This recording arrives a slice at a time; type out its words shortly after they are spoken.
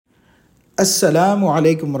Assalamu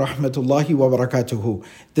alaikum wa rahmatullahi wa barakatuhu.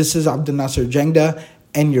 This is Abdul Nasser Jangda,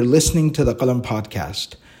 and you're listening to the Qalam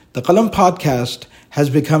Podcast. The Qalam Podcast has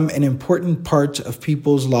become an important part of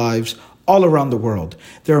people's lives all around the world.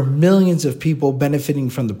 There are millions of people benefiting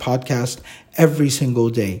from the podcast every single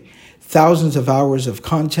day. Thousands of hours of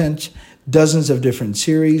content, dozens of different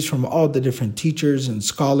series from all the different teachers and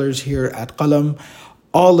scholars here at Qalam.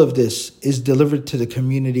 All of this is delivered to the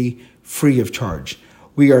community free of charge.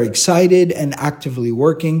 We are excited and actively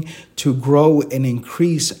working to grow and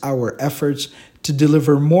increase our efforts to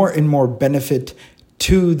deliver more and more benefit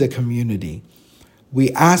to the community.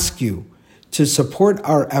 We ask you to support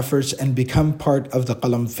our efforts and become part of the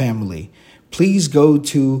Qalam family. Please go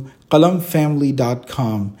to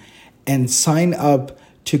qalamfamily.com and sign up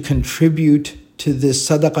to contribute to this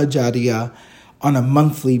sadaqah jariyah on a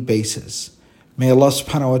monthly basis. May Allah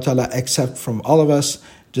subhanahu wa ta'ala accept from all of us.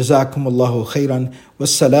 Jazakumullahu khairan.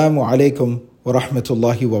 Wassalamu alaikum wa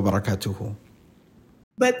rahmatullahi wa barakatuhu.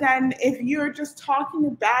 But then if you're just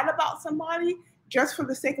talking bad about somebody just for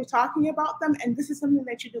the sake of talking about them, and this is something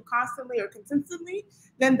that you do constantly or consistently,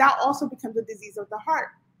 then that also becomes a disease of the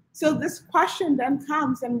heart. So this question then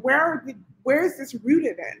comes, and where is this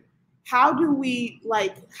rooted in? How do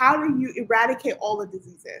you eradicate all the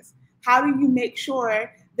diseases? How do you make sure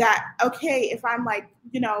that, okay, if I'm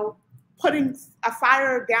putting a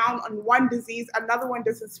fire down on one disease, another one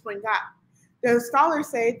doesn't spring up? The scholars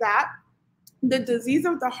say that the disease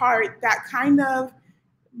of the heart that kind of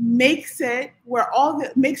makes it where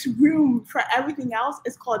makes room for everything else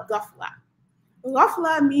is called ghafla.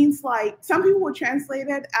 Ghafla means, some people will translate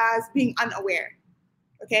it as being unaware,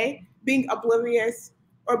 okay? Being oblivious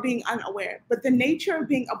or being unaware. But the nature of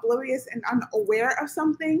being oblivious and unaware of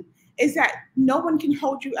something is that no one can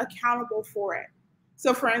hold you accountable for it.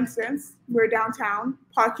 So for instance, we're downtown,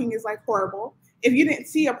 parking is horrible. If you didn't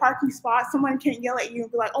see a parking spot, someone can't yell at you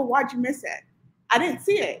and be like, oh, why'd you miss it? I didn't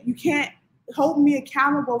see it. You can't hold me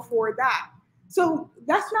accountable for that. So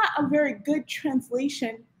that's not a very good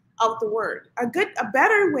translation of the word. A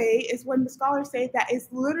better way is when the scholars say that it's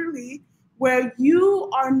literally where you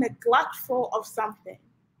are neglectful of something,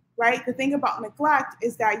 right? The thing about neglect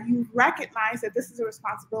is that you recognize that this is a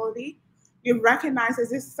responsibility. You recognize that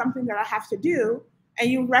this is something that I have to do. And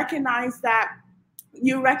you recognize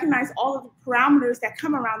all of the parameters that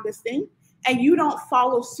come around this thing, and you don't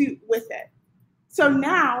follow suit with it. So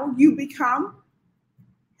now you become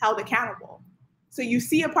held accountable. So you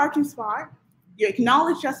see a parking spot, you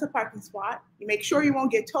acknowledge just a parking spot, you make sure you won't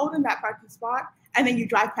get towed in that parking spot, and then you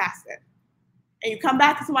drive past it. And you come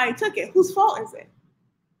back and somebody took it. Whose fault is it?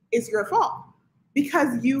 It's your fault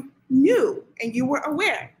because you knew and you were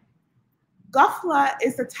aware. Ghafla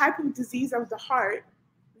is the type of disease of the heart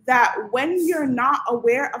that when you're not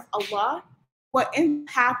aware of Allah, what ends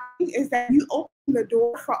up happening is that you open the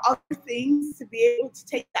door for other things to be able to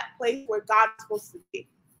take that place where God is supposed to be.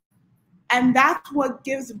 And that's what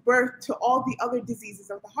gives birth to all the other diseases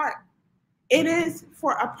of the heart. It is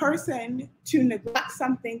for a person to neglect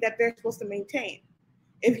something that they're supposed to maintain.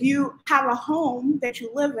 If you have a home that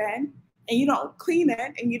you live in and you don't clean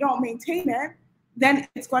it and you don't maintain it, then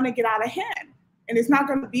it's going to get out of hand. And it's not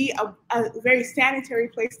going to be a very sanitary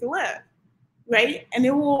place to live, right? And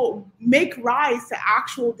it will make rise to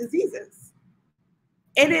actual diseases.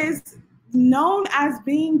 It is known as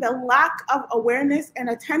being the lack of awareness and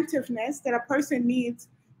attentiveness that a person needs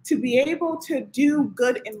to be able to do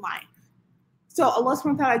good in life. So Allah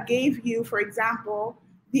subhanahu wa ta'ala gave you, for example,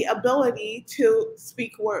 the ability to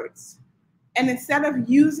speak words. And instead of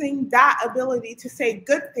using that ability to say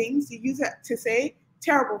good things, you use it to say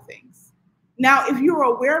terrible things. Now, if you're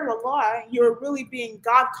aware of Allah, you're really being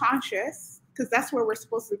God conscious, because that's where we're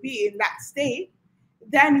supposed to be in that state,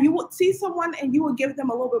 then you would see someone and you would give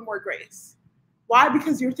them a little bit more grace. Why?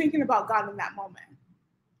 Because you're thinking about God in that moment.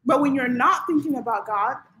 But when you're not thinking about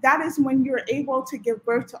God, that is when you're able to give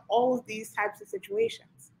birth to all of these types of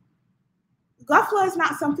situations. Ghafla is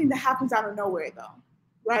not something that happens out of nowhere, though,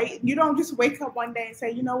 right? You don't just wake up one day and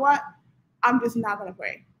say, you know what? I'm just not going to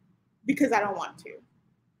pray because I don't want to.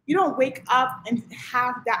 You don't wake up and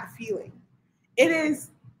have that feeling. It is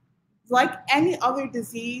like any other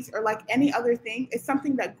disease or like any other thing. It's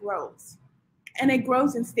something that grows, and it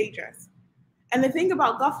grows in stages. And the thing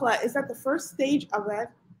about ghafla is that the first stage of it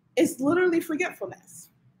is literally forgetfulness.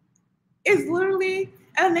 It's literally,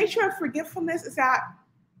 and the nature of forgetfulness is that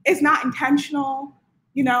it's not intentional,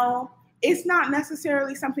 it's not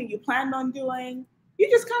necessarily something you planned on doing. You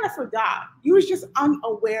just kind of forgot. You was just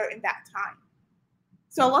unaware in that time.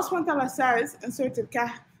 So Allah subhanahu wa ta'ala says in Surah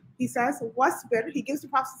Al-Kahf, He says, Wasbir, He gives the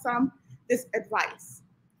Prophet this advice.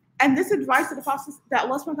 And this advice that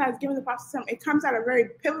Allah subhanahu wa ta'ala has given the Prophet, it comes at a very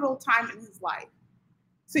pivotal time in his life.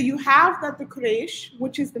 So you have that the Quraysh,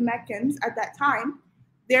 which is the Meccans at that time,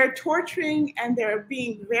 they're torturing and they're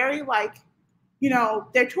being very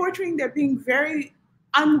they're torturing, they're being very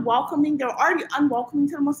unwelcoming. They're already unwelcoming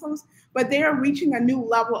to the Muslims, but they are reaching a new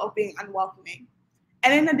level of being unwelcoming.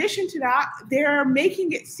 And in addition to that, they're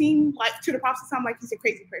making it seem like to the Prophet like he's a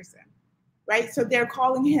crazy person, right? So they're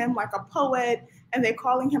calling him like a poet, and they're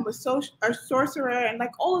calling him a sorcerer, and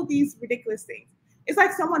like all of these ridiculous things. It's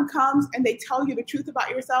like someone comes and they tell you the truth about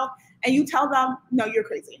yourself, and you tell them, no, you're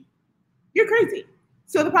crazy. You're crazy.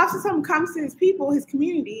 So the Prophet comes to his people, his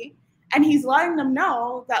community, and he's letting them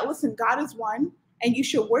know that, listen, God is one, and you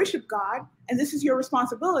should worship God, and this is your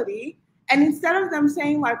responsibility. And instead of them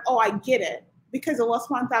saying like, oh, I get it, because Allah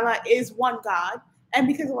subhanahu wa ta'ala is one God, and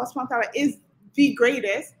because Allah subhanahu wa ta'ala is the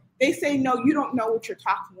greatest, they say, no, you don't know what you're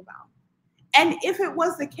talking about. And if it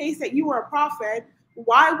was the case that you were a prophet,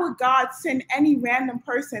 why would God send any random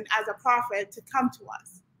person as a prophet to come to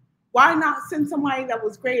us? Why not send somebody that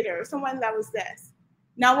was greater, someone that was this?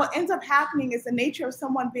 Now, what ends up happening is the nature of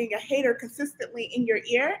someone being a hater consistently in your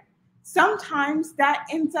ear. Sometimes that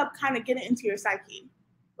ends up kind of getting into your psyche,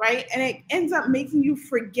 right? And it ends up making you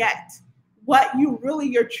forget what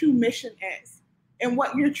your true mission is and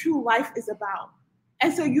what your true life is about.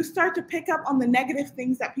 And so you start to pick up on the negative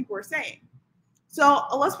things that people are saying. So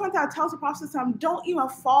Allah subhanahu wa ta'ala tells the Prophet, don't even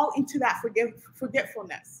fall into that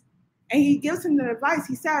forgetfulness. And he gives him the advice.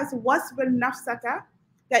 He says, wasbir nafsaka,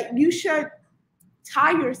 that you should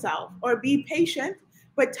tie yourself or be patient,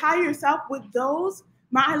 but tie yourself with those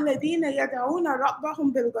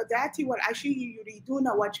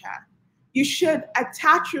you should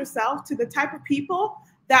attach yourself to the type of people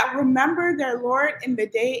that remember their Lord in the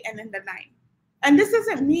day and in the night. And this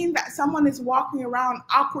doesn't mean that someone is walking around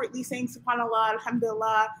awkwardly saying subhanallah,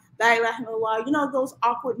 alhamdulillah, la ilaha illallah, those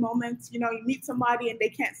awkward moments, you meet somebody and they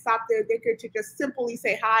can't stop their dhikr to just simply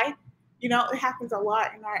say hi. It happens a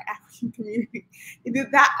lot in our African community.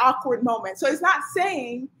 That awkward moment. So it's not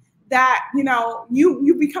saying that,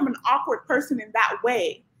 you become an awkward person in that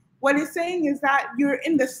way. What it's saying is that you're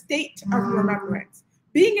in the state of remembrance.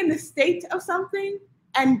 Being in the state of something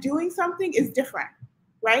and doing something is different,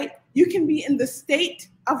 right? You can be in the state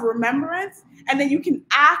of remembrance, and then you can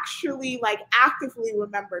actually actively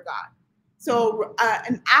remember God. So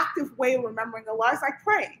an active way of remembering Allah is like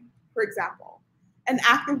praying, for example. An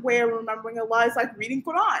active way of remembering Allah is like reading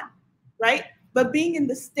Quran, right? But being in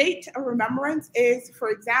the state of remembrance is,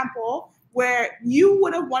 for example, where you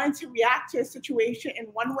would have wanted to react to a situation in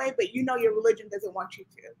one way, but your religion doesn't want you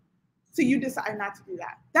to. So you decide not to do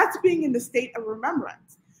that. That's being in the state of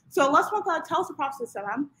remembrance. So Allah subhanahu wa ta'ala tells the Prophet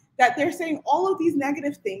that they're saying all of these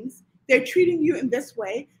negative things, they're treating you in this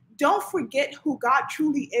way. Don't forget who God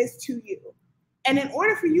truly is to you. And in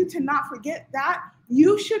order for you to not forget that,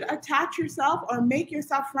 you should attach yourself or make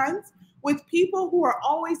yourself friends with people who are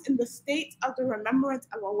always in the state of the remembrance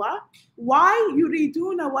of Allah. Why?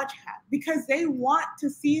 Yuriduna wajha, because they want to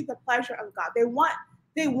see the pleasure of God. They want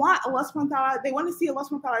Allah subhanahu wa ta'ala, they want to see Allah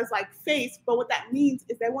subhanahu wa ta'ala's face, but what that means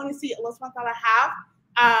is they want to see Allah subhanahu wa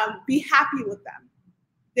ta'ala be happy with them.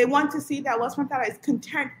 They want to see that Allah subhanahu wa ta'ala is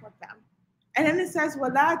content with them. And then it says,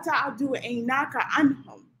 وَلَا تَعْدُ عَيْنَاكَ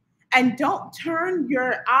عَنْهُمْ, and don't turn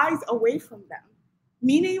your eyes away from them.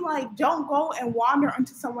 Meaning, don't go and wander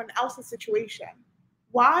into someone else's situation.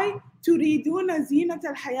 Why? تُرِيدُونَ زِينَةَ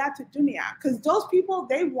الْحَيَاةِ الدُّنْيَا, because those people,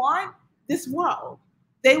 they want this world.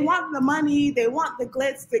 They want the money, they want the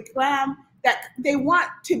glitz, the glam, that they want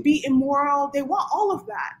to be immoral, they want all of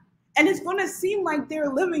that. And it's going to seem like they're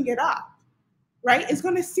living it up, right? It's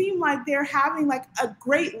going to seem like they're having a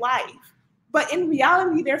great life. But in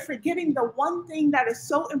reality, they're forgetting the one thing that is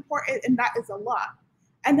so important, and that is Allah.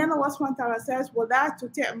 And then Allah subhanahu wa ta'ala says, وَلَا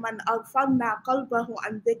تُطِعْ مَنْ أَغْفَلْنَا قَلْبَهُ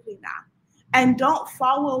عَنْ ذِكْرِنَا, and don't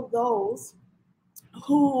follow those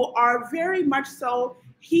who are very much so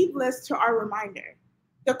heedless to our reminder.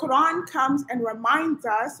 The Quran comes and reminds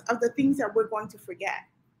us of the things that we're going to forget.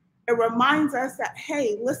 It reminds us that,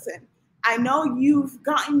 hey, listen, I know you've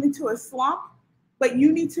gotten into a slump, but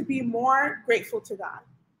you need to be more grateful to God,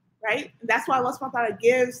 right? And that's why Allah subhanahu wa ta'ala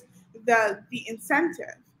gives the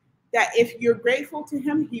incentive that if you're grateful to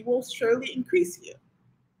Him, He will surely increase you.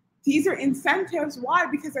 These are incentives. Why?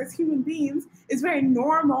 Because as human beings, it's very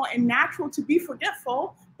normal and natural to be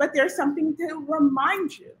forgetful, but there's something to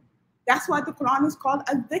remind you. That's why the Quran is called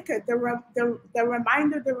a dhikr, the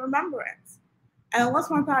reminder, the remembrance. And Allah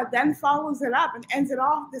subhanahu wa ta'ala then follows it up and ends it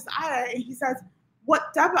off this ayah, and He says,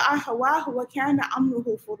 وَاتَّبَعَ هَوَاهُ وَكَانَ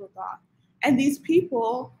أَمْرُهُ فُرُطًا. And these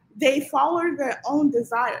people, they follow their own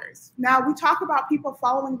desires. Now, we talk about people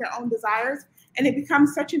following their own desires, and it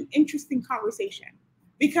becomes such an interesting conversation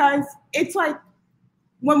because it's like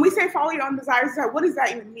when we say follow your own desires, what does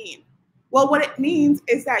that even mean? Well, what it means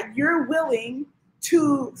is that you're willing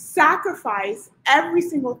to sacrifice every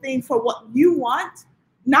single thing for what you want,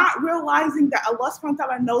 not realizing that Allah subhanahu wa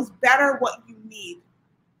ta'ala knows better what you need,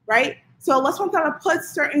 right? So Allah subhanahu wa ta'ala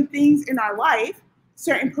puts certain things in our life,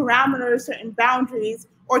 certain parameters, certain boundaries,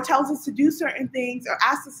 or tells us to do certain things or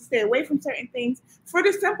asks us to stay away from certain things for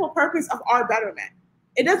the simple purpose of our betterment.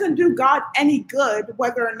 It doesn't do God any good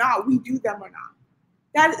whether or not we do them or not.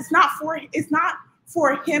 That it's not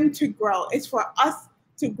for him to grow. It's for us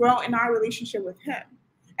to grow in our relationship with him.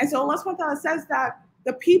 And so Allah subhanahu wa ta'ala says that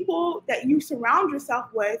the people that you surround yourself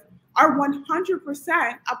with are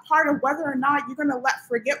 100% a part of whether or not you're going to let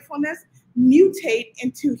forgetfulness mutate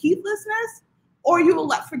into heedlessness, or you will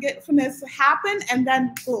let forgetfulness happen and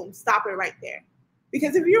then boom, stop it right there.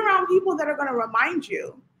 Because if you're around people that are going to remind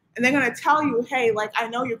you and they're going to tell you, hey, like, I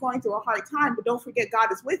know you're going through a hard time, but don't forget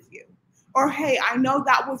God is with you. Or, hey, I know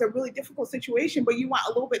that was a really difficult situation, but you went a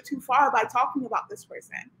little bit too far by talking about this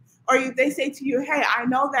person. Or they say to you, hey, I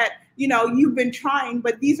know that, you've been trying,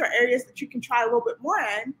 but these are areas that you can try a little bit more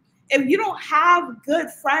in. If you don't have good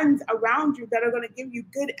friends around you that are going to give you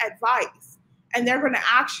good advice, and they're going to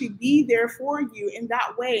actually be there for you in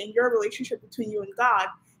that way in your relationship between you and God,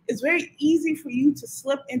 it's very easy for you to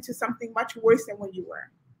slip into something much worse than what you were.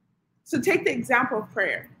 So take the example of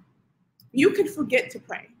prayer. You could forget to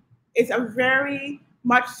pray. It's a very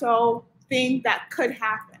much so thing that could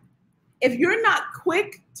happen. If you're not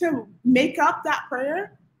quick to make up that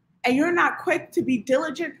prayer and you're not quick to be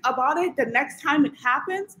diligent about it the next time it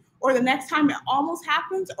happens or the next time it almost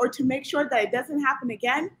happens or to make sure that it doesn't happen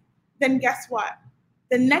again, then guess what?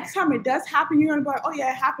 The next time it does happen, you're going to be like, oh,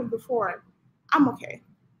 yeah, it happened before. I'm okay.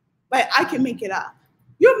 Like, I can make it up.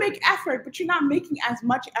 You'll make effort, but you're not making as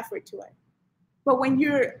much effort to it. But when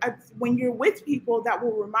you're with people that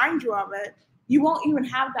will remind you of it, you won't even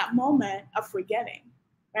have that moment of forgetting,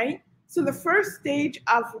 right? So the first stage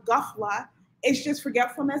of ghafla is just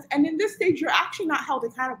forgetfulness. And in this stage, you're actually not held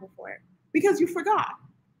accountable for it because you forgot.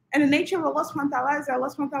 And the nature of Allah subhanahu wa ta'ala is that Allah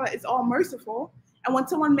subhanahu wa ta'ala is all merciful. And when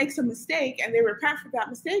someone makes a mistake and they repent for that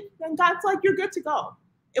mistake, then God's like, you're good to go.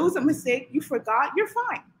 It was a mistake. You forgot. You're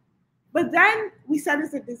fine. But then we said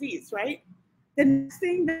it's a disease, right? The next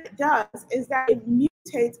thing that it does is that it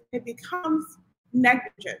mutates, it becomes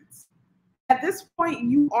negligence. At this point,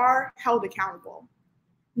 you are held accountable.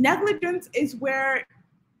 Negligence is where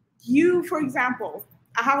you, for example,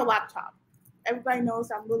 I have a laptop. Everybody knows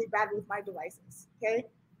I'm really bad with my devices, okay?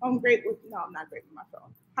 I'm not great with my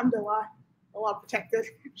phone. Alhamdulillah, Allah protected,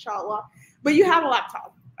 inshallah. But you have a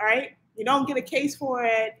laptop, all right? You don't get a case for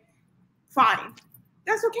it, fine.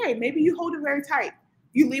 That's okay. Maybe you hold it very tight.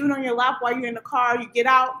 You leave it on your lap while you're in the car, you get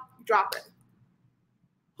out, you drop it.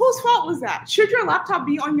 Whose fault was that? Should your laptop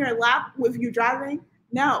be on your lap with you driving?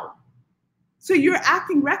 No. So you're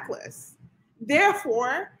acting reckless.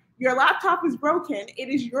 Therefore, your laptop is broken. It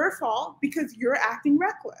is your fault because you're acting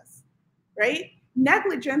reckless, right?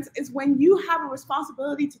 Negligence is when you have a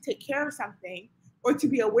responsibility to take care of something or to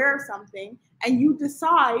be aware of something, and you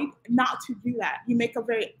decide not to do that. You make a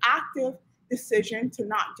very active decision to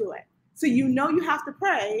not do it. So you know you have to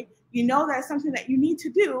pray, you know that's something that you need to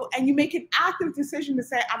do, and you make an active decision to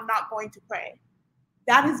say, I'm not going to pray.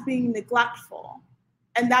 That is being neglectful,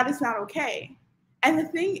 and that is not okay. And the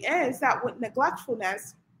thing is that with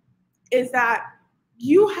neglectfulness is that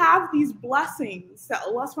you have these blessings that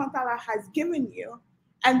Allah subhanahu wa ta'ala has given you,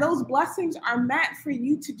 and those blessings are meant for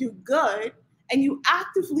you to do good, and you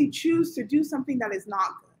actively choose to do something that is not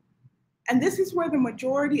good. And this is where the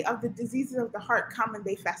majority of the diseases of the heart come and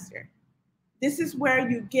they fester. This is where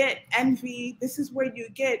you get envy. This is where you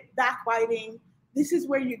get backbiting. This is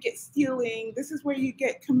where you get stealing. This is where you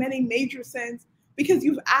get committing major sins because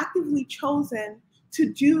you've actively chosen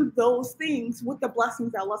to do those things with the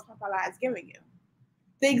blessings that Allah subhanahu wa ta'ala has given you.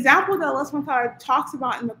 The example that Allah subhanahu wa ta'ala talks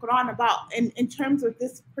about in the Quran about in terms of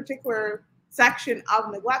this particular section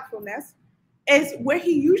of neglectfulness is where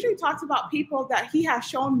he usually talks about people that he has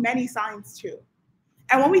shown many signs to.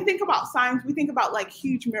 And when we think about signs, we think about like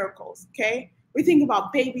huge miracles, okay? We think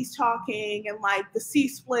about babies talking and like the sea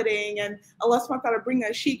splitting and Allah subhanahu wa ta'ala bringing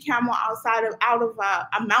a she-camel out of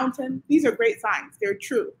a mountain. These are great signs. They're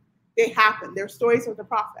true. They happen. They're stories of the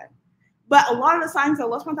Prophet. But a lot of the signs that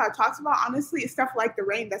Allah subhanahu wa ta'ala talks about, honestly, is stuff like the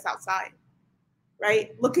rain that's outside,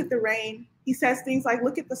 right? Look at the rain. He says things like,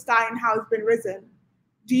 look at the sky and how it's been risen.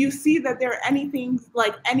 Do you see that there are anything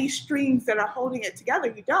like any streams that are holding it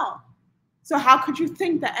together? You don't. So how could you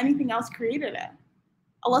think that anything else created it?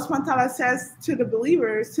 Allah subhanahu wa ta'ala says to the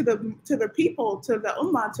believers, to the people, to the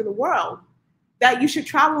ummah, to the world, that you should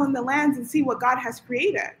travel in the lands and see what God has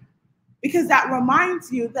created. Because that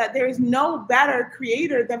reminds you that there is no better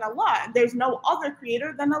creator than Allah. And there's no other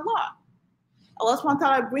creator than Allah. Allah subhanahu wa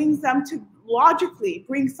ta'ala brings them to logically,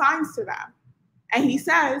 bring signs to them. And he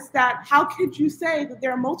says that how could you say that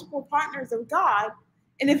there are multiple partners of God?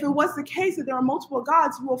 And if it was the case that there are multiple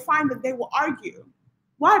gods, you will find that they will argue.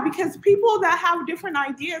 Why? Because people that have different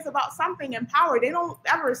ideas about something in power, they don't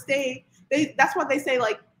ever stay. That's what they say,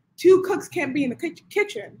 like, two cooks can't be in the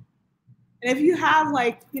kitchen. And if you have,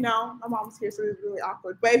 like, you know, my mom's here, so it's really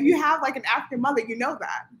awkward. But if you have, like, an African mother, you know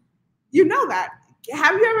that. You know that.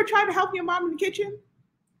 Have you ever tried to help your mom in the kitchen?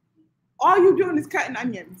 All you're doing is cutting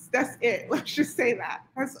onions. That's it. Let's just say that.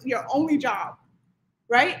 That's your only job,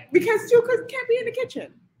 right? Because two cooks can't be in the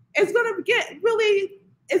kitchen. It's gonna get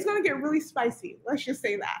really spicy. Let's just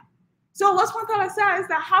say that. So Allah subhanahu wa ta'ala says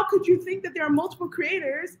that how could you think that there are multiple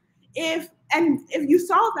creators if you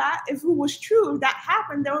saw that, if it was true, that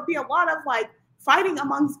happened, there would be a lot of like fighting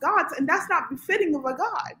amongst gods, and that's not befitting of a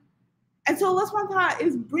God. And so Allah subhanahu wa ta'ala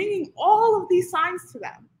is bringing all of these signs to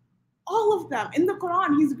them. All of them in the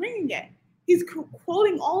Quran, he's bringing it. He's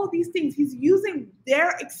quoting all of these things. He's using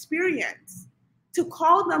their experience to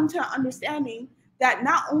call them to understanding that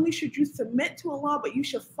not only should you submit to Allah, but you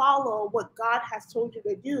should follow what God has told you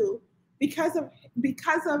to do because of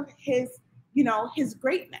his, you know, his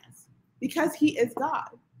greatness, because he is God.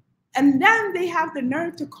 And then they have the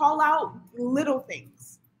nerve to call out little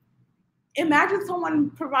things. Imagine someone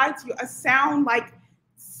provides you a sound like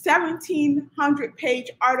 1,700-page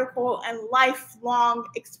article and lifelong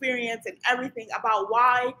experience and everything about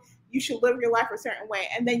why you should live your life a certain way.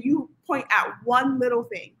 And then you point out one little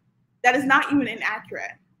thing that is not even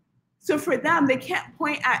inaccurate. So for them, they can't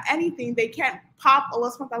point at anything. They can't pop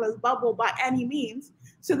Allah subhanahu wa ta'ala's bubble by any means.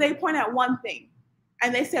 So they point at one thing.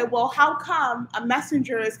 And they say, well, how come a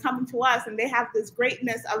messenger is coming to us and they have this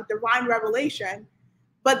greatness of divine revelation,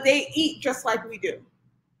 but they eat just like we do?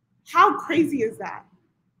 How crazy is that?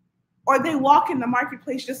 Or they walk in the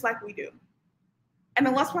marketplace just like we do. And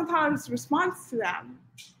Allah subhanahu wa ta'ala's response to them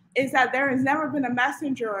is that there has never been a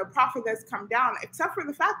messenger or a prophet that's come down, except for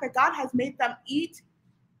the fact that God has made them eat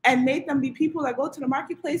and made them be people that go to the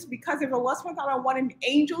marketplace, because if Allah subhanahu wa ta'ala wanted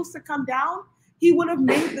angels to come down, he would have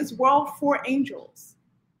made this world for angels.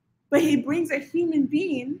 But he brings a human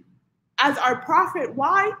being as our prophet.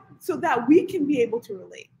 Why? So that we can be able to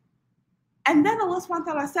relate. And then Allah subhanahu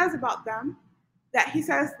wa ta'ala says about them, that he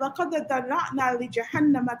says, لَقَدْ ذَرَّأْنَا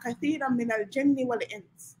لِجَهَنَّمَ كَثِيرًا مِنَ الْجِنِّ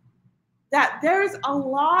وَالْإِنسِ. That there's a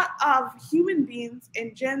lot of human beings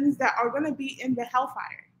and jinns that are going to be in the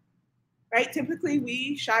hellfire, right? Typically,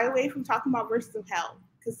 we shy away from talking about verses of hell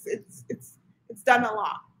because it's done a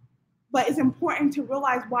lot. But it's important to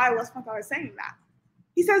realize why Allah subhanahu wa ta'ala is saying that.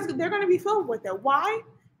 He says they're going to be filled with it. Why?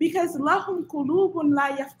 Because لَهُمْ قُلُوبٌ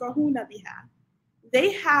لَا يَفْقَهُونَ بِهَا.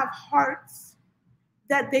 They have hearts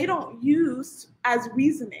that they don't use as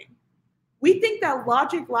reasoning. We think that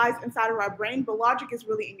logic lies inside of our brain, but logic is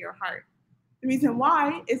really in your heart. The reason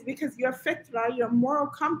why is because your fitra, your moral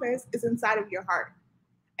compass, is inside of your heart.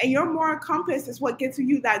 And your moral compass is what gives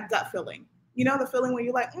you that gut feeling. You know, the feeling when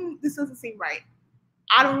you're like, this doesn't seem right.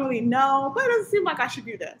 I don't really know, but it doesn't seem like I should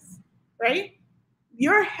do this, right?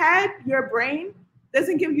 Your head, your brain,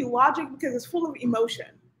 doesn't give you logic because it's full of emotion.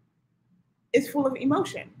 It's full of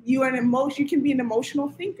emotion. You can be an emotional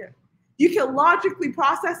thinker. You can logically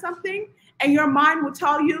process something and your mind will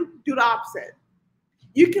tell you, do the opposite.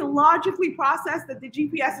 You can logically process that the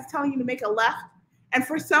GPS is telling you to make a left, and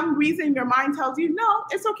for some reason your mind tells you, no,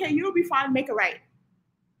 it's okay, you'll be fine, make a right.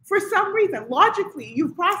 For some reason, logically,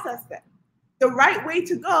 you've processed it. The right way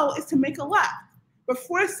to go is to make a left. But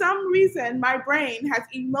for some reason, my brain has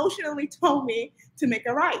emotionally told me to make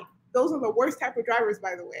a right. Those are the worst type of drivers,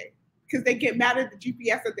 by the way, because they get mad at the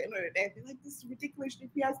GPS at the end of the day. They're like, this is ridiculous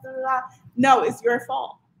GPS, blah, blah, blah. No, it's your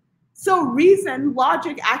fault. So reason,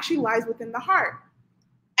 logic actually lies within the heart.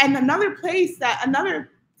 And another thing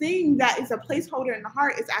that is a placeholder in the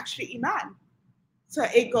heart is actually iman. So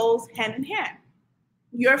it goes hand in hand.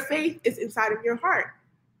 Your faith is inside of your heart.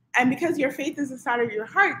 And because your faith is inside of your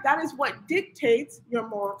heart, that is what dictates your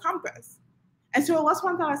moral compass. And so Allah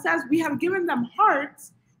subhanahu wa ta'ala says, we have given them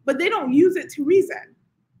hearts, but they don't use it to reason.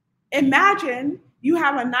 Imagine you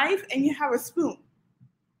have a knife and you have a spoon.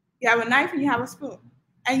 You have a knife and you have a spoon.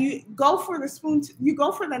 And you go for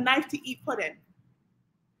the knife to eat pudding.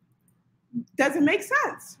 Doesn't make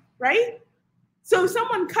sense, right? So if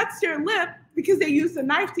someone cuts their lip because they use the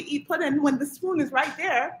knife to eat pudding when the spoon is right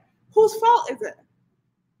there, whose fault is it?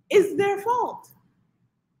 It's their fault.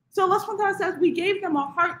 So Allah subhanahu wa ta'ala says, we gave them a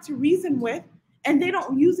heart to reason with, and they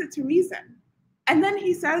don't use it to reason. And then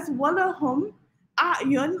he says, وَلَهُمْ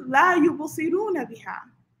أَعْيُنْ لَا يُبْصِرُونَ بِهَا.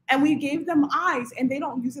 And we gave them eyes, and they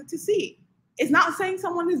don't use it to see. It's not saying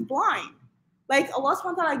someone is blind. Like Allah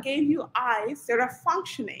subhanahu wa ta'ala gave you eyes that are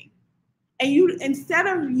functioning. And you, instead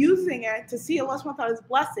of using it to see Allah subhanahu wa ta'ala's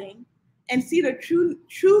blessing and see the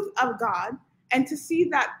truth of God, and to see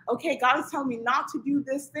that, okay, God is telling me not to do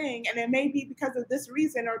this thing, and it may be because of this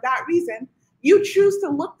reason or that reason, you choose to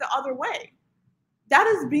look the other way. That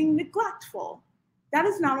is being neglectful. That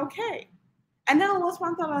is not okay. And then Allah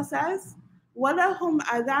subhanahu wa ta'ala says, وَلَهُمْ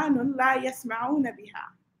أَذَانٌ لَا يَسْمَعُونَ بِهَا.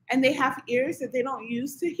 And they have ears that they don't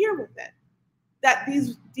use to hear with it. That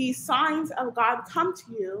these signs of God come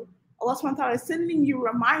to you, Allah subhanahu wa ta'ala is sending you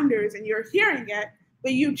reminders and you're hearing it,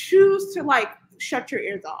 but you choose to like shut your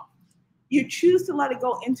ears off. You choose to let it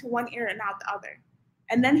go into one ear and out the other.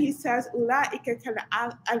 And then he says, أُولَٰئِكَ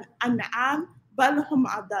كَالْأَنْعَامِ بَلْ هُمْ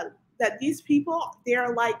أَضَلُّ. That these people,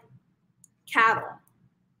 they're like cattle.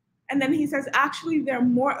 And then he says, actually, they're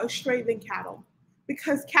more astray than cattle.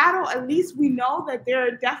 Because cattle, at least we know that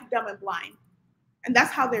they're deaf, dumb, and blind. And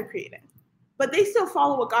that's how they're created. But they still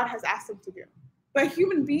follow what God has asked them to do. But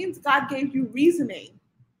human beings, God gave you reasoning.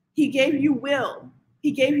 He gave you will.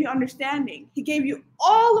 He gave you understanding. He gave you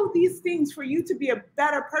all of these things for you to be a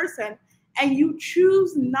better person, and you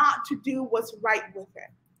choose not to do what's right with it.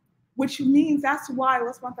 Which means that's why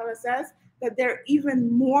Allah subhanahu wa ta'ala says that they're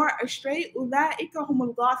even more astray. أُولَٰئِكَ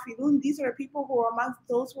هُمُ الْغَافِلُونَ. These are the people who are amongst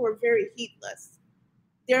those who are very heedless.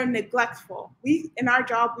 They're neglectful. In our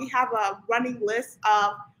job, we have a running list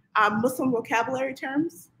of Muslim vocabulary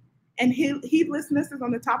terms, and heedlessness is on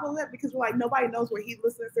the top of it because we're like, nobody knows what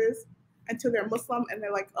heedlessness is until they're Muslim, and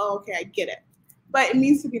they're like, oh, okay, I get it. But it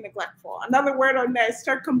means to be neglectful. Another word on that is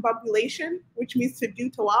circumambulation, which means to do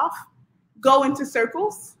tawaf, go into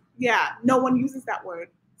circles. Yeah, no one uses that word.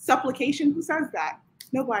 Supplication, who says that?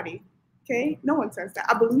 Nobody. Okay, no one says that.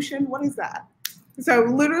 Ablution, what is that? So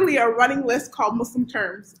literally a running list called Muslim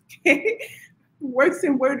terms. Okay, works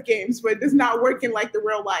in word games, but does not work in like the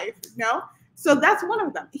real life. No, so that's one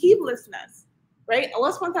of them. Heedlessness. Right?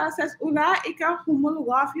 Allah subhanahu wa ta'ala says, Ulaika humul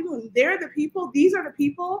ghafilun. They're the people, these are the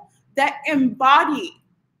people that embody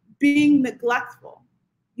being neglectful.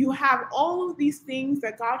 You have all of these things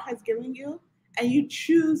that God has given you, and you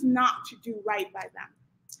choose not to do right by them.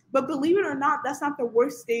 But believe it or not, that's not the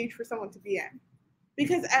worst stage for someone to be in.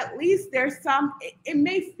 Because at least there's it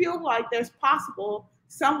may feel like there's possible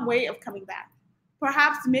some way of coming back.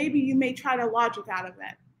 Perhaps maybe you may try to logic out of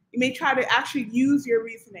it. You may try to actually use your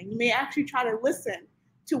reasoning. You may actually try to listen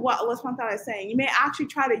to what Allah subhanahu wa ta'ala is saying. You may actually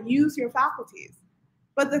try to use your faculties.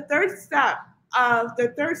 But the third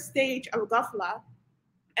stage of ghafla,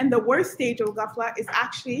 and the worst stage of ghafla, is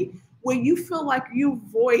actually when you feel like you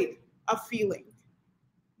void a feeling.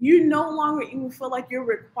 You no longer even feel like you're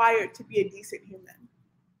required to be a decent human.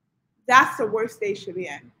 That's the worst stage to be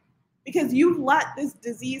in. Because you've let this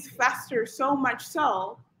disease fester so much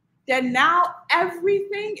so that now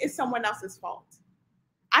everything is someone else's fault.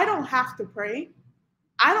 I don't have to pray.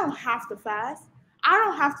 I don't have to fast. I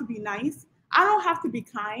don't have to be nice. I don't have to be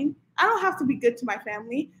kind. I don't have to be good to my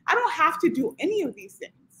family. I don't have to do any of these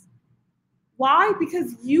things. Why?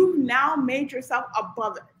 Because you've now made yourself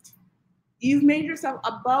above it. You've made yourself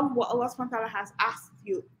above what Allah subhanahu wa ta'ala has asked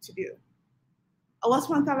you to do. Allah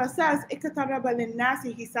subhanahu wa ta'ala says, اِكْتَرَبَ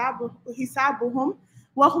لِلنَّاسِ حِسَابُهُمْ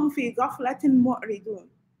وَهُمْ فِي غَفْلَةٍ مُعْرِضُونَ.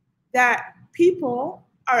 That people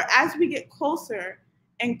are, as we get closer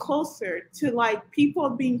and closer to like people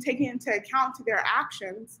being taken into account to their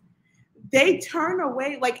actions, they turn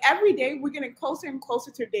away. Like every day we're getting closer and closer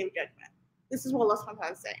to the day of judgment. This is what Allah subhanahu wa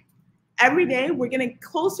ta'ala is saying. Every day we're getting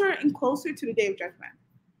closer and closer to the day of judgment.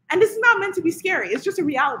 And this is not meant to be scary. It's just a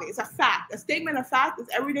reality. It's a fact. A statement of fact is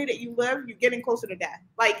every day that you live, you're getting closer to death.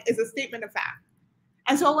 Like it's a statement of fact.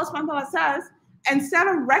 And so Allah subhanahu wa ta'ala says, instead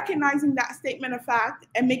of recognizing that statement of fact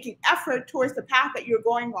and making effort towards the path that you're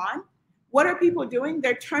going on, what are people doing?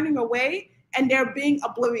 They're turning away and they're being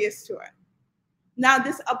oblivious to it. Now,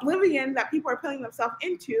 this oblivion that people are putting themselves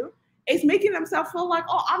into is making themselves feel like,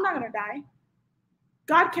 oh, I'm not going to die.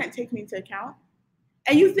 God can't take me into account.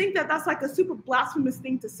 And you think that that's like a super blasphemous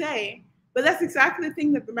thing to say, but that's exactly the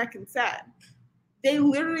thing that the Meccans said. They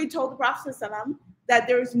literally told the Prophet ﷺ that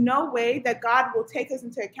there is no way that God will take us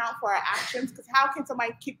into account for our actions, because how can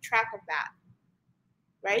somebody keep track of that,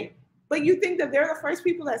 right? But you think that they're the first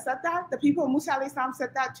people that said that? The people of Musa alayhi salam said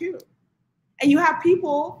that too. And you have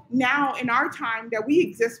people now in our time that we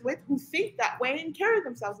exist with who think that way and carry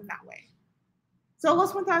themselves in that way. So Allah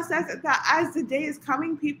subhanahu wa ta'ala says that as the day is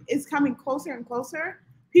coming closer and closer,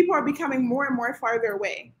 people are becoming more and more farther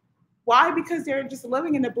away. Why? Because they're just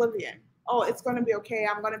living in oblivion. Oh, it's going to be okay.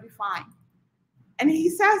 I'm going to be fine. And he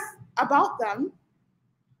says about them,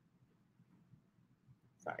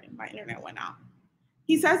 sorry, my internet went out.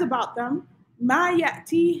 He says about them, مَا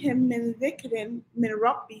يَأْتِيهِم مِّن ذِكْرٍ مِّن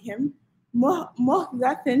رَبِّهِمْ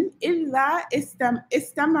مُحْدَثٍ إِلَّا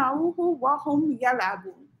اسْتَمَعُوهُ وَهُمْ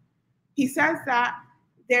يَلْعَبُونَ. He says that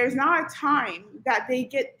there's not a time that they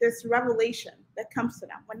get this revelation that comes to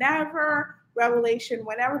them. Whenever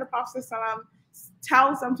the Prophet ﷺ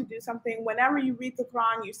tells them to do something, whenever you read the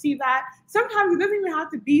Quran, you see that. Sometimes it doesn't even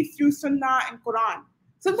have to be through Sunnah and Quran.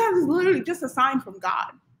 Sometimes it's literally just a sign from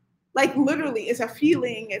God. Like literally, it's a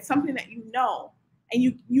feeling, it's something that you know. And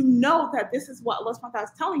you know that this is what Allah subhanahu wa ta'ala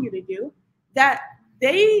is telling you to do, that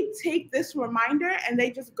they take this reminder and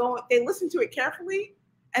they just go, they listen to it carefully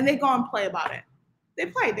and they go and play about it. They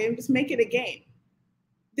just make it a game.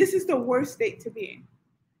 This is the worst state to be in.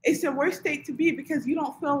 It's the worst state to be because you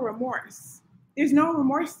don't feel remorse. There's no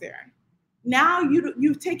remorse there. Now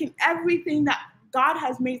you've taken everything that God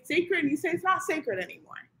has made sacred and you say it's not sacred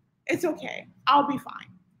anymore. It's okay. I'll be fine.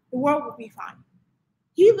 The world will be fine.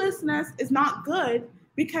 Heedlessness is not good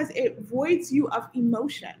because it voids you of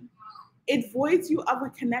emotion. It voids you of a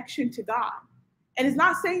connection to God. And it's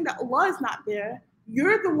not saying that Allah is not there.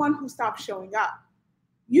 You're the one who stops showing up.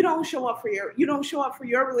 You don't show up for your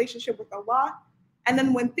relationship with Allah. And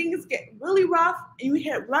then when things get really rough and you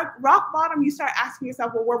hit rock bottom, you start asking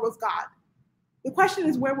yourself, well, where was God? The question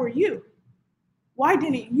is, where were you? Why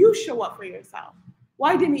didn't you show up for yourself?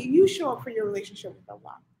 Why didn't you show up for your relationship with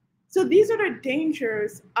Allah? So these are the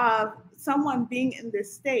dangers of someone being in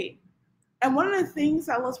this state. And one of the things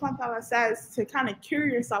that Allah subhanahu wa ta'ala says to kind of cure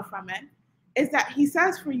yourself from it is that he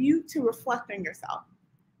says for you to reflect on yourself.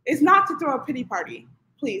 It's not to throw a pity party.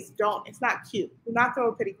 Please don't. It's not cute. Do not throw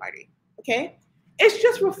a pity party. Okay? It's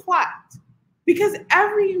just reflect. Because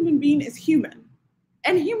every human being is human.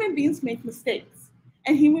 And human beings make mistakes.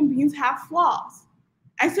 And human beings have flaws.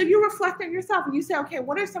 And so you reflect on yourself and you say, okay,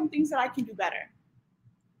 what are some things that I can do better?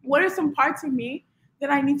 What are some parts of me that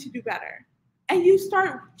I need to do better? And you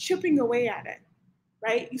start chipping away at it,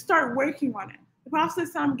 right? You start working on it. The Prophet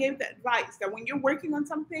ﷺ gave the advice that when you're working on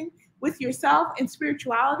something with yourself in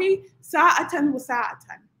spirituality, sa'atan wa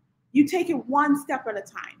sa'atan. You take it one step at a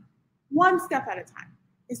time. One step at a time.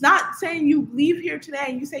 It's not saying you leave here today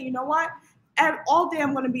and you say, you know what? All day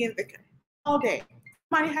I'm going to be in dhikr. All day.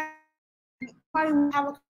 Somebody will have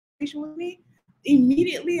a conversation with me.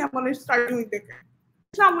 Immediately I'm going to start doing dhikr.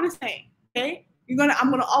 That's not what it's saying, okay? I'm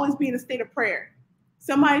going to always be in a state of prayer.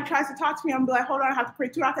 Somebody tries to talk to me, I'm going to be like, hold on, I have to pray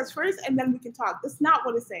 2 rakats first, and then we can talk. That's not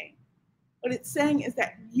what it's saying. What it's saying is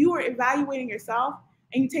that you are evaluating yourself,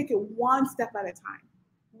 and you take it one step at a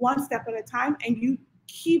time, and you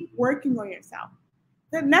keep working on yourself.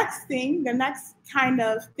 The next kind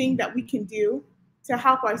of thing that we can do to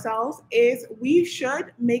help ourselves is we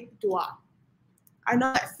should make dua. I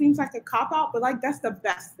know that seems like a cop-out, but like that's the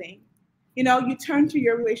best thing. You know, you turn to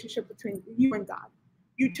your relationship between you and God.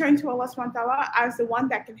 You turn to Allah subhanahu wa ta'ala as the one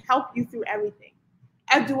that can help you through everything.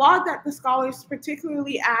 A dua that the scholars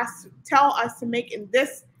particularly tell us to make in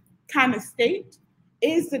this kind of state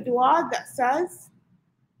is the dua that says,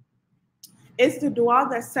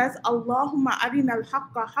 Allahumma arina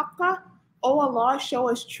al-haqqa haqqa, O Allah, show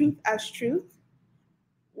us truth as truth.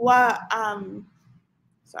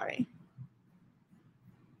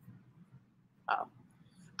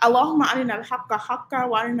 Allahumma arina al-haqqa haqqa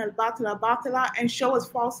wa arina al-batila batila, and show us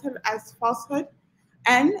falsehood as falsehood,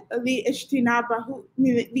 and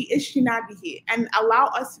li'ishtinabihi, and allow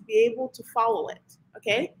us to be able to follow it,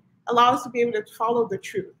 okay? Allow us to be able to follow the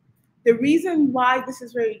truth. The reason why this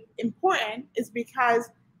is very important is because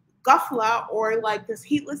ghafla, or like this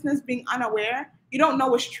heedlessness, being unaware, you don't know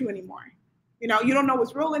what's true anymore. You know, you don't know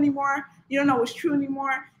what's real anymore. You don't know what's true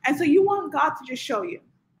anymore. And so you want God to just show you,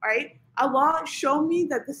 right? Allah, show me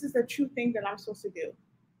that this is the true thing that I'm supposed to do.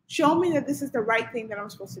 Show me that this is the right thing that I'm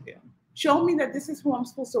supposed to do. Show me that this is who I'm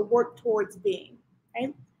supposed to work towards being,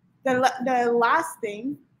 right? The last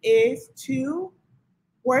thing is to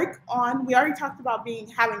work on, we already talked about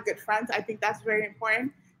having good friends. I think that's very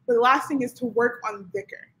important. But the last thing is to work on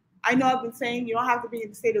dhikr. I know I've been saying you don't have to be in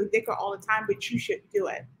the state of dhikr all the time, but you should do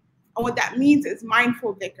it. And what that means is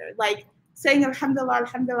mindful dhikr, like saying alhamdulillah,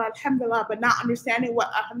 alhamdulillah, alhamdulillah, but not understanding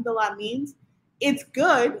what alhamdulillah means. It's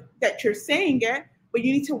good that you're saying it, but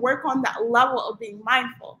you need to work on that level of being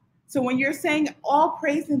mindful. So when you're saying all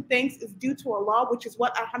praise and thanks is due to Allah, which is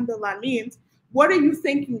what alhamdulillah means, what are you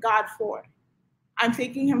thanking God for? I'm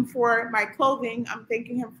thanking him for my clothing. I'm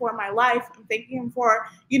thanking him for my life. I'm thanking him for,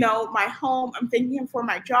 my home. I'm thanking him for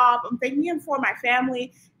my job. I'm thanking him for my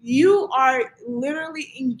family. You are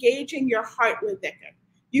literally engaging your heart with dhikr.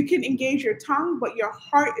 You can engage your tongue, but your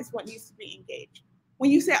heart is what needs to be engaged.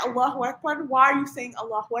 When you say Allahu Akbar, why are you saying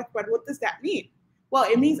Allahu Akbar? What does that mean? Well,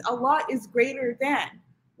 it means Allah is greater than.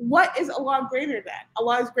 What is Allah greater than?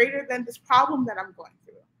 Allah is greater than this problem that I'm going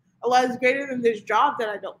through. Allah is greater than this job that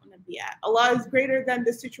I don't want to be at. Allah is greater than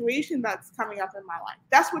the situation that's coming up in my life.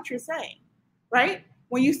 That's what you're saying, right?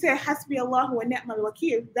 When you say Hasbi Allahu wa ni'mal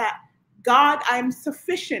wakeel, that God, I'm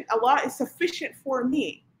sufficient. Allah is sufficient for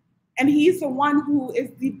me. And he's the one who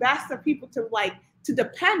is the best of people to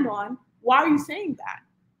depend on. Why are you saying that?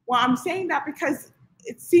 Well, I'm saying that because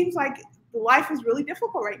it seems like life is really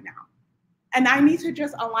difficult right now. And I need to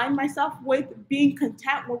just align myself with being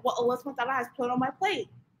content with what Allah subhanahu wa ta'ala has put on my plate.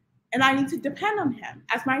 And I need to depend on him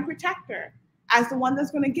as my protector, as the one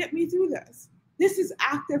that's going to get me through this. This is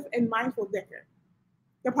active and mindful dhikr.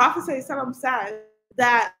 The Prophet ﷺ says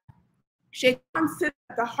that shaitan sits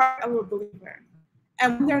at the heart of a believer.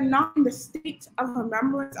 And when they're not in the state of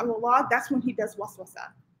remembrance of Allah, that's when he does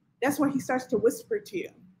waswasa. That's when he starts to whisper to you,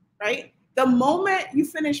 right? The moment you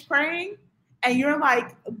finish praying and you're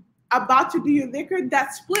like about to do your dhikr,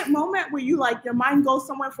 that split moment where your mind goes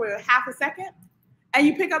somewhere for half a second, and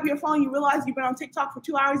you pick up your phone, you realize you've been on TikTok for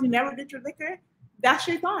 2 hours, you never did your dhikr, that's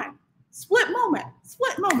shaitan. Split moment.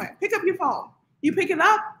 Pick up your phone. You pick it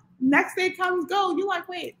up, next day comes, go. You're like,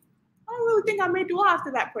 wait, I don't really think I made dua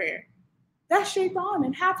after that prayer. That's shaitan.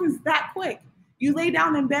 It happens that quick. You lay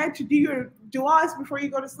down in bed to do your duas before you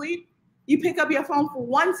go to sleep. You pick up your phone for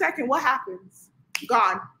 1 second. What happens?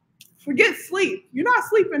 Gone. Forget sleep. You're not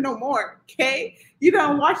sleeping no more, okay? You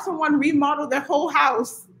don't watch someone remodel their whole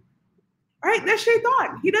house. Right? That's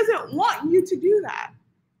shaitan. He doesn't want you to do that.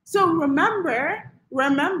 So remember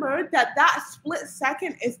that split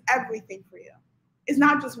second is everything for you. It's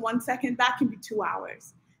not just 1 second. That can be 2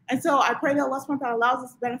 hours. And so I pray that Allah subhanahu wa ta'ala allows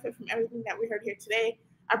us to benefit from everything that we heard here today.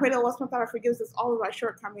 I pray that Allah subhanahu wa ta'ala forgives us all of our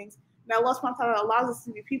shortcomings. That Allah subhanahu wa ta'ala allows us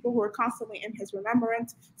to be people who are constantly in his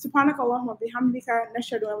remembrance. Subhanaka Allahumma bihamdika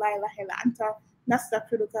nashhadu an la ilaha illa anta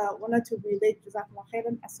nastaghfiruka wa natubu ilayk. Jazakumullahu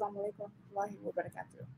khairan. Assalamu alaikum wa rahmatullahi wa barakatuh.